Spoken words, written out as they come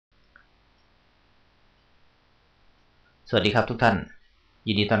สวัสดีครับทุกท่าน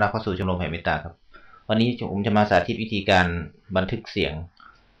ยินดีต้อนรับเข้าสู่ชมรมแห่งเมตตาครับวันนี้ผมจะมาสาธิตวิธีการบันทึกเสียง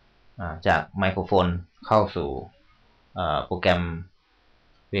จากไมโครโฟนเข้าสู่โปรแกรม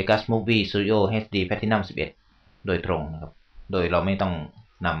Vegas Movie Studio HD Platinum 11 โดยตรงนะครับโดยเราไม่ต้อง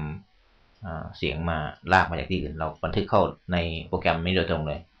นำเสียงมาลากมาจากที่อื่นเราบันทึกเข้าในโปรแกรมนี้โดยตรง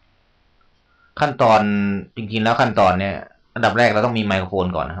เลยขั้นตอนจริงๆแล้วขั้นตอนเนี่ยอันดับแรกเราต้องมีไมโครโฟน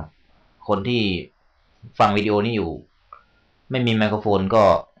ก่อนนะครับคนที่ฟังวิดีโอนี้อยู่ไม่มีไมโครโฟนก็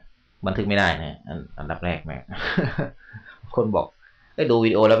บันทึกไม่ได้นะอันดับแรกนะ คนบอกดูวิ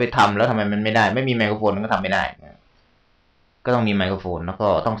ดีโอแล้วไปทำแล้วทำไมมันไม่ได้ไม่มีไมโครโฟนก็ทำไม่ได้นะก็ต้องมีไมโครโฟนแล้วก็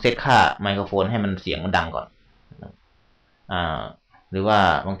ต้องเซตค่าไมโครโฟนให้มันเสียงมันดังก่อนหรือว่า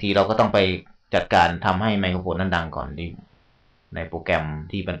บางทีเราก็ต้องไปจัดการทำให้ไมโครโฟนนั้นดังก่อนในโปรแกรม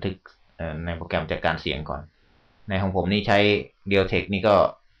ที่บันทึกในโปรแกรมจัดการเสียงก่อนในของผมนี่ใช้ Realtek นี่ก็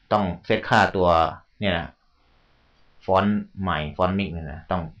ต้องเซตค่าตัวเนี่ยนะฟอนต์ใหม่ฟอนต์มิกเนี่ยนะ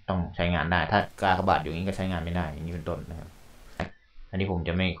ต้องใช้งานได้ถ้ากากบาทอยู่นี้ก็ใช้งานไม่ได้อย่างนี้เป็นต้นนะครับอันนี้ผมจ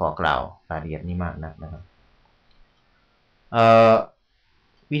ะไม่ขอกล่าวรายละเอียดนี้มากนะครับ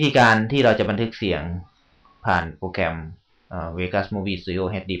วิธีการที่เราจะบันทึกเสียงผ่านโปรแกรมVegas Movie Studio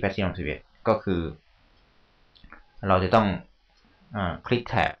HD Platinum 11 ก็คือเราจะต้องคลิก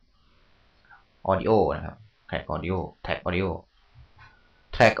แท็บ Audio นะครับแท็ก Audio แท็ก Audio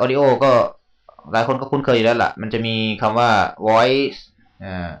แท็ก Audio ก็หลายคนก็คุ้นเคยอยู่แล้วล่ะมันจะมีคำว่า voice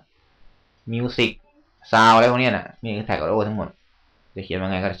music sound อะไรพวกนี้นะมีแท็ก audio ทั้งหมดจะเขียนว่า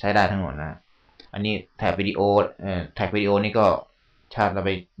ไงก็ใช้ได้ทั้งหมดนะอันนี้แท็กวิดีโอแท็กวิดีโอนี่ก็ชาติเราไป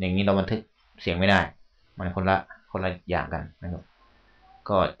อย่างนี้เราบันทึกเสียงไม่ได้มันคนละอย่างกันนะครับ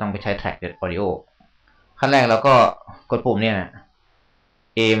ก็ต้องไปใช้แท็ก audio ขั้นแรกเราก็กดปุ่มเนี่ยนะ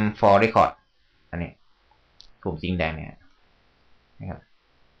aim for record อันนี้ปุ่มสีแดงเนี่ยนะครับ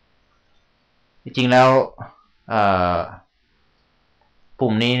จริงๆแล้ว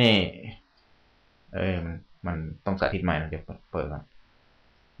ปุ่มนี้นี่มันต้องสาธิตใหม่นะเดี๋ยวเปิดก่อน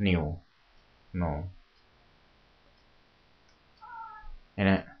new no นี่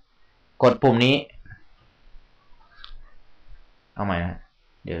นะกดปุ่มนี้เอาใหม่นะ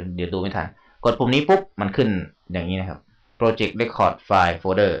เดี๋ยวดูไม่ทันกดปุ่มนี้ปุ๊บมันขึ้นอย่างนี้นะครับ project record file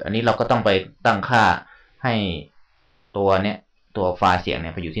folder อันนี้เราก็ต้องไปตั้งค่าให้ตัวไฟล์เสียงเ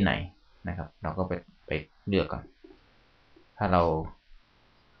นี่ยไปอยู่ที่ไหนนะครับเราก็ไปเลือกก่อนถ้าเรา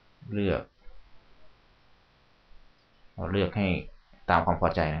เลือกให้ตามความพอ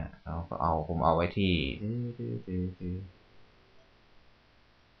ใจนะเราก็ผมเอาไว้ที่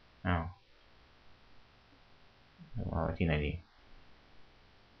เอาไว้ที่ไหนดี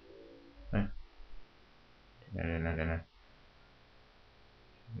เดี๋ยวนะ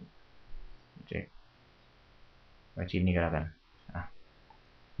ไว้ชิ้นนี้ก็แล้วกัน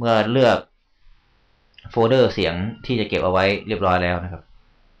เมื่อเลือกโฟลเดอร์เสียงที่จะเก็บเอาไว้เรียบร้อยแล้วนะครับ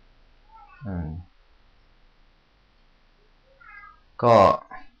ก็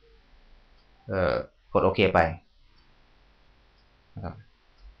กดโอเคไปนะครับ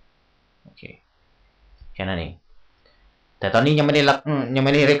โอเคแค่นั้นเองแต่ตอนนี้ยังไม่ได้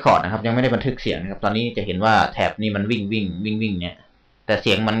เรคคอร์ดนะครับยังไม่ได้บันทึกเสียงนะครับตอนนี้จะเห็นว่าแท็บนี้มันวิ่งเนี่ยแต่เ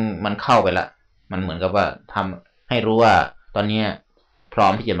สียงมันเข้าไปละมันเหมือนกับว่าทำให้รู้ว่าตอนนี้พร้อ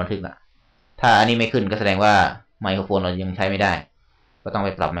มที่จะบันทึกละถ้าอันนี้ไม่ขึ้นก็แสดงว่าไมโครโฟนเรายังใช้ไม่ได้ก็ต้องไป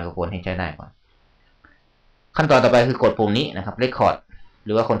ปรับไมโครโฟนให้ใช้ได้ก่อนขั้นตอนต่อไปคือกดปุ่มนี้นะครับ Record ห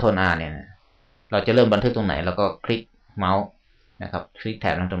รือว่า Ctrl R เนี่ยนะเราจะเริ่มบันทึกตรงไหนแล้วก็คลิกเมาส์นะครับคลิกแถ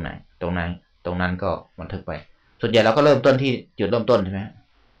บตรงไหนตรงนั้นก็บันทึกไปส่วนใหญ่เราก็เริ่มต้นที่จุดเริ่มต้นใช่ไหม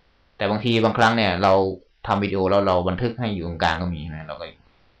แต่บางครั้งเนี่ยเราทำวิดีโอแล้วเราบันทึกให้อยู่ตรงกลางก็มีนะเราก็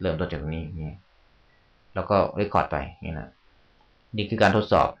เริ่มต้นจากตรงนี้แล้วก็ Record ไปนี่นะนี่คือการทด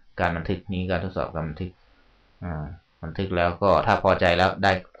สอบการบันทึกนี้การทดสอบการบันทึกบันทึกแล้วก็ถ้าพอใจแล้วไ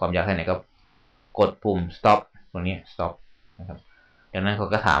ด้ความยาวแค่ไหนก็กดปุ่ม stop ตรงนี้ stop นะครับจากนั้นเขา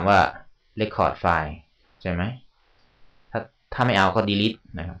ก็ถามว่า record file ใช่ไหมถ้าไม่เอาก็ delete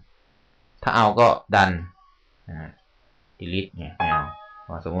นะครับถ้าเอาก็ดันdelete เนี่ยไม่เอา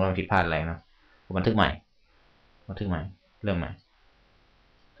สมมติว่าผิดพลาดอะไรเนาะบันทึกใหม่เริ่มใหม่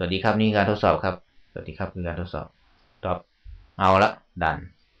สวัสดีครับนี่การทดสอบครับสวัสดีครับคือการทดสอบ stop เอาละดัน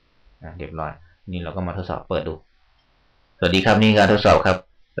เรียบร้อยนี่เราก็มาทดสอบเปิดดูสวัสดีครับนี่การทดสอบครับ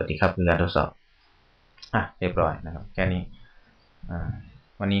สวัสดีครับคือการทดสอบเรียบร้อยนะครับแค่นี้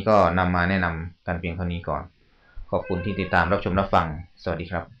วันนี้ก็นำมาแนะนำกันเพียงเท่านี้ก่อนขอบคุณที่ติดตามรับชมรับฟังสวัสดี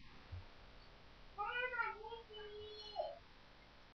ครับ